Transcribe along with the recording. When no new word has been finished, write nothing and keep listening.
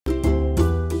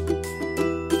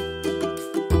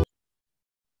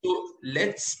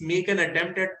let's make an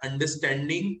attempt at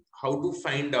understanding how to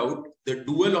find out the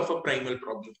dual of a primal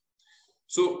problem.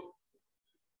 So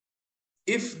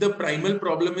if the primal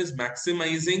problem is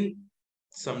maximizing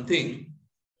something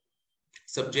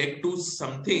subject to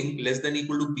something less than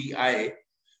equal to bi,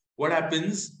 what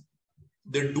happens?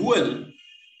 The dual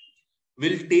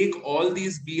will take all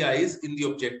these bi's in the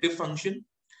objective function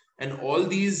and all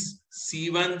these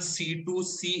c1, c2,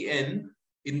 cn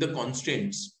in the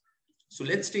constraints. So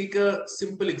let's take a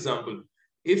simple example.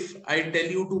 If I tell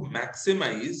you to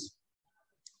maximize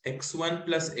x1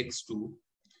 plus x2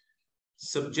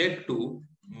 subject to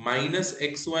minus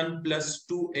x1 plus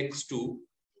 2x2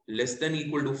 less than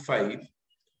equal to 5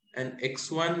 and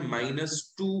x1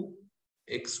 minus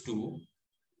 2x2,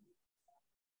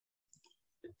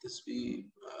 let this be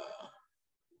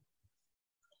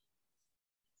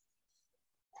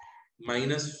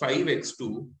minus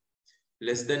 5x2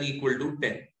 less than equal to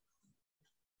 10,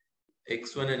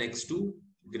 x1 and x2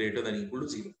 greater than equal to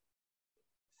 0.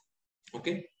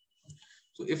 Okay,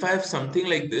 so if I have something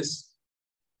like this,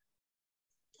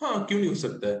 क्यों नहीं हो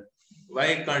सकता है?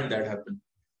 Why can't that happen?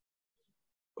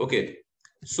 Okay,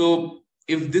 so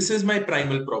if this is my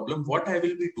primal problem, what I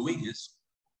will be doing is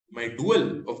my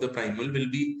dual of the primal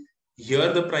will be,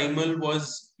 here the primal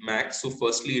was max, so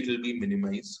firstly it will be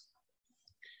minimized.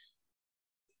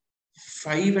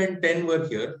 5 and 10 were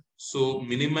here, so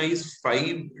minimize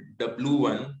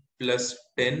 5w1 plus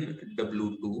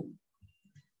 10w2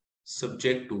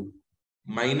 subject to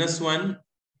minus 1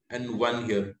 and 1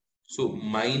 here. So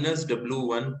minus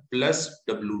w1 plus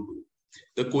w2.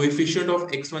 The coefficient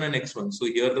of x1 and x1. So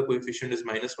here the coefficient is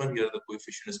minus 1, here the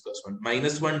coefficient is plus 1.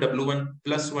 Minus 1 w1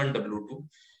 plus 1 w2.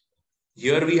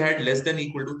 Here we had less than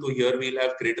equal to, so here we'll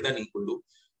have greater than equal to.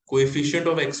 Coefficient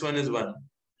of x1 is 1.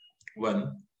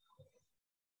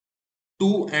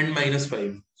 2 and minus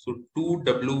 5. So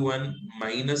 2w1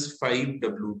 minus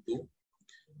 5w2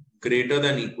 greater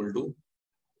than equal to,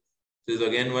 this is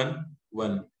again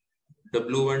 1.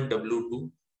 w1,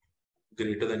 w2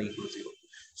 greater than equal to 0.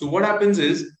 So what happens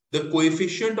is the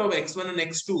coefficient of x1 and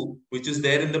x2, which is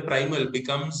there in the primal,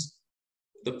 becomes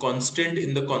the constant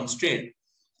in the constraint,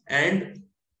 and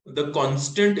the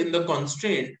constant in the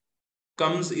constraint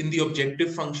comes in the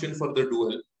objective function for the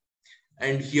dual.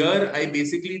 And here I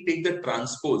basically take the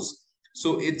transpose.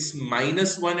 So it's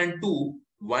minus 1 and 2,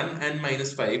 1 and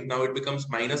minus 5. Now it becomes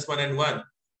minus 1 and 1,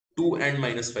 2 and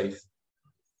minus 5.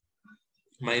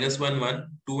 Minus 1,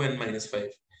 1, 2 and minus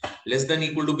 5. Less than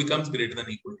equal to becomes greater than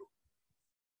equal to.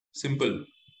 Simple.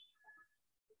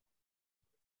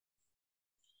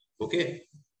 Okay.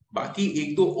 बाकी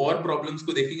एक दो और problems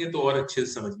को देखेंगे तो और अच्छे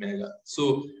से समझ में आएगा.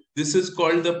 So this is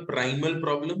called the primal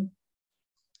problem.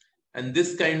 And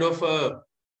this kind of a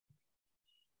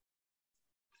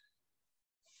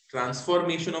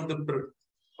transformation of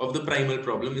the primal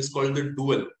problem is called the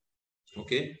dual.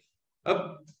 Okay.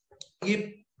 अब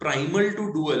ये primal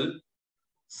to dual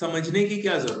समझने की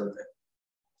क्या जरूरत है?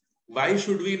 Why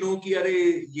should we know कि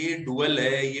अरे ये dual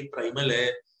है, ये primal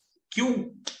है? क्यों?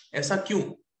 ऐसा क्यों?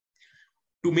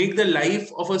 To make the life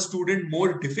of a student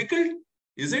more difficult?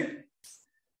 Is it?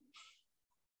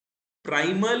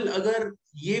 Primal अगर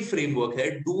ये framework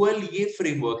है, dual ये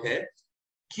framework है,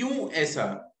 क्यों ऐसा?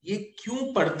 ये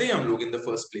क्यों पढ़ते हैं हम लोग in the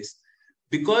first place?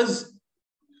 Because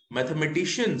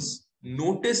mathematicians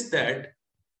notice that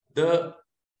the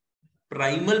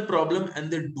primal problem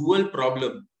and the dual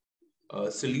problem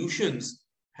solutions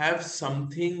have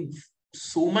something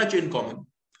so much in common,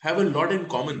 have a lot in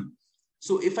common.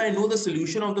 So if I know the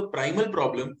solution of the primal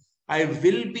problem, I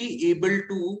will be able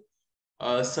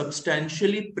to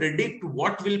substantially predict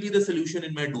what will be the solution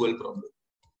in my dual problem.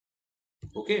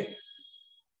 Okay.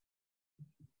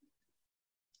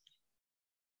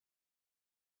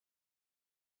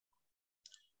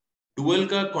 Dual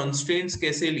का constraints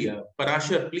कैसे लिया?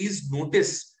 Parashar, please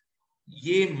notice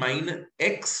ये minus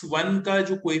x1 का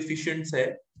जो coefficients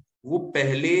है वो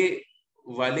पहले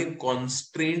वाले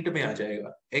constraint में आ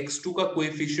जाएगा. x2 का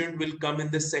coefficient will come in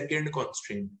the second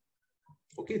constraint.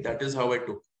 Okay, that is how I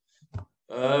took.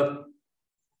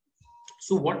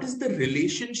 So what is the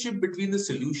relationship between the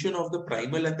solution of the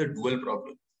primal and the dual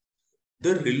problem?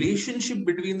 The relationship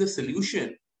between the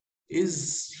solution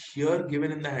is here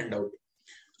given in the handout.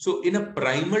 So in a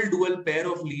primal dual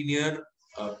pair of linear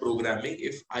programming,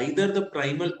 if either the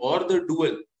primal or the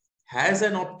dual has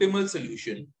an optimal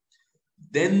solution,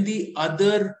 then the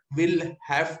other will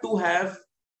have to have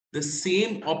the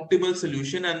same optimal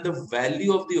solution and the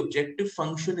value of the objective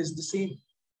function is the same.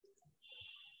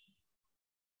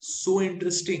 So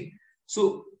interesting.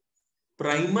 So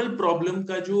primal problem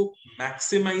का जो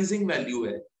maximizing value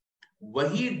है,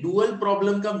 वही dual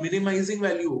problem का minimising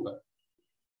value होगा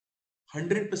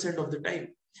 100% of the time.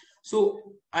 So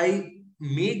I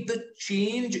make the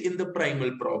change in the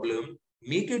primal problem,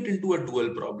 make it into a dual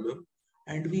problem,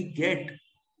 and we get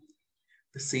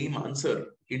the same answer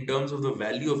in terms of the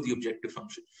value of the objective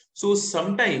function. So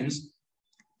sometimes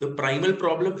the primal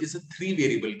problem is a 3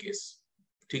 variable case.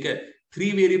 ठीक है,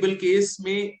 3 variable case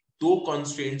में 2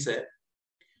 constraints है,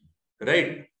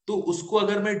 right? तो उसको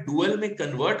अगर मैं dual में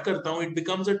convert करता हूं, it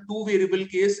becomes a 2 variable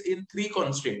case in 3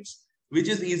 constraints, which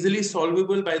is easily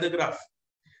solvable by the graph.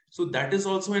 So that is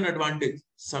also an advantage.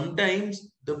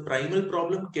 Sometimes the primal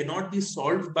problem cannot be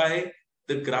solved by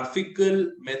the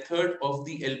graphical method of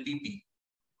the LPP,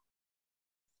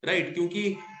 right?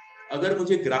 क्योंकि अगर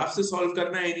मुझे graph से solve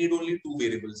करना है, I need only 2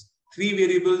 variables. 3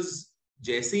 variables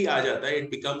जैसे ही आ जाता है,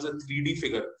 it becomes a 3D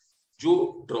figure.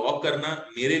 जो ड्रॉ करना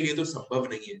मेरे लिए तो संभव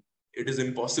नहीं है. It is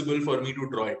impossible for me to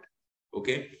draw it.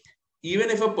 Okay. Even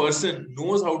if a person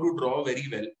knows how to draw very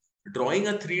well, drawing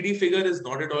a 3D figure is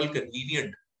not at all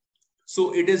convenient.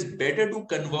 So it is better to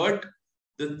convert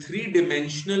the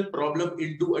 3-dimensional problem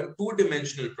into a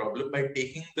 2-dimensional problem by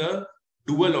taking the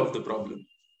dual of the problem.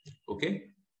 Okay.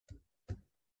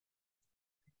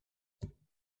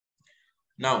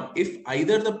 Now, if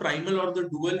either the primal or the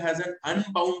dual has an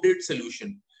unbounded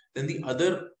solution, then the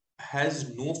other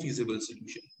has no feasible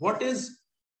solution. What is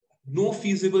no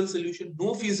feasible solution?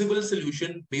 No feasible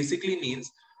solution basically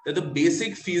means that the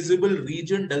basic feasible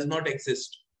region does not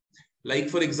exist. Like,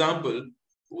 for example,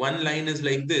 one line is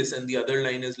like this and the other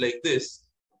line is like this,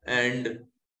 and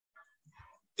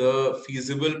the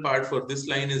feasible part for this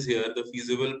line is here, the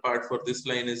feasible part for this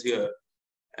line is here,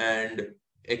 and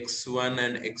x1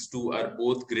 and x2 are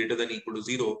both greater than equal to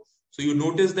 0. So you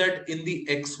notice that in the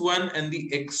x1 and the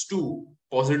x2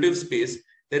 positive space,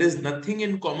 there is nothing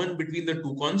in common between the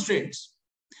 2 constraints.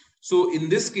 So in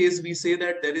this case, we say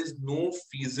that there is no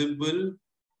feasible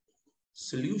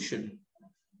solution.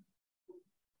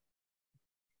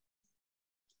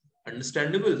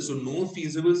 Understandable? So no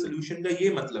feasible solution का ये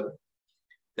मतलब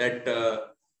that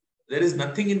there is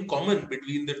nothing in common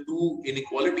between the 2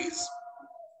 inequalities.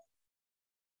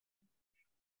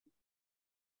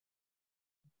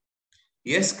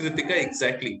 Yes, Kritika,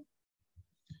 exactly.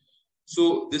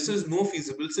 So this is no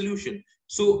feasible solution.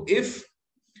 So if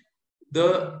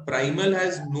the primal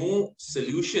has no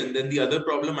solution, then the other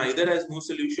problem either has no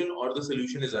solution or the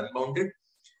solution is unbounded.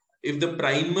 If the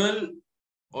primal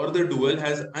or the dual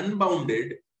has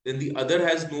unbounded, then the other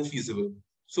has no feasible.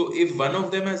 So if one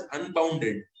of them has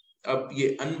unbounded, अब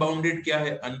ये unbounded क्या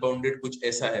है? Unbounded कुछ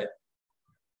ऐसा है.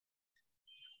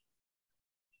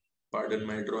 Pardon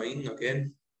my drawing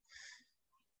again.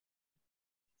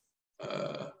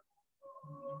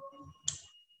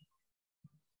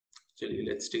 चलिए,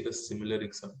 let's take a similar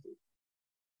example.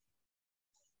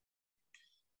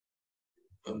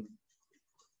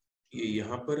 ये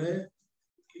यहाँ पर है.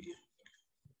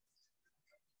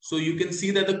 So you can see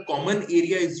that the common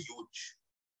area is huge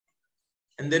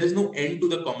and there is no end to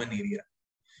the common area.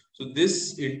 So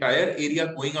this entire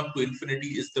area going up to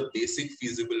infinity is the basic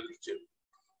feasible region,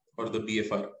 or the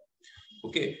BFR.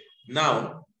 Okay.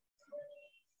 Now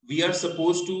we are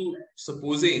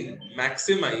supposing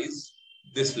maximize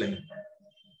this line.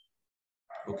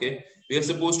 Okay. We are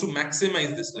supposed to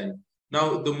maximize this line.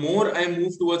 Now, the more I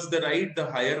move towards the right, the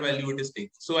higher value it is taking.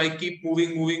 So I keep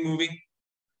moving.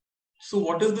 So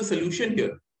what is the solution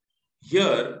here?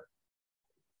 Here,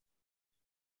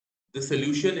 the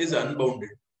solution is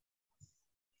unbounded.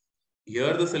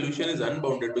 Here, the solution is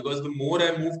unbounded because the more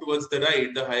I move towards the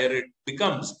right, the higher it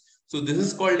becomes. So this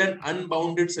is called an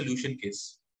unbounded solution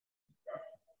case.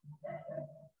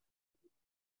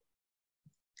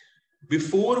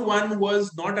 Before one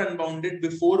was not unbounded,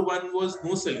 before one was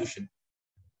no solution.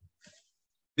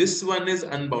 This one is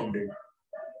unbounded.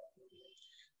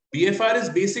 BFR is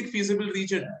basic feasible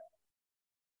region.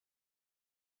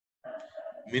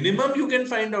 Minimum you can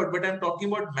find out, but I'm talking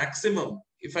about maximum.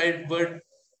 If I were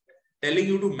telling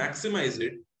you to maximize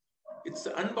it, it's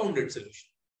the unbounded solution.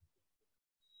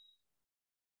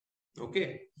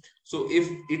 Okay. So if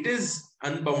it is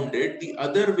unbounded, the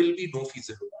other will be no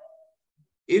feasible.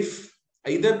 If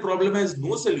either problem has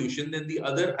no solution, then the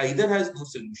other either has no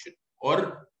solution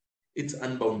or it's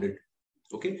unbounded.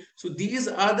 Okay. So these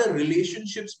are the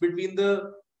relationships between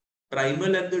the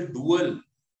primal and the dual.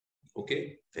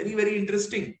 Okay. Very, very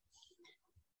interesting.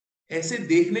 ऐसे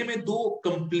देखने में दो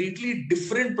completely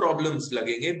different problems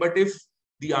लगेंगे, but if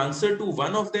the answer to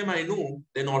one of them I know,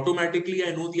 then automatically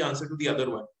I know the answer to the other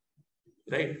one.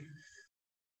 Right?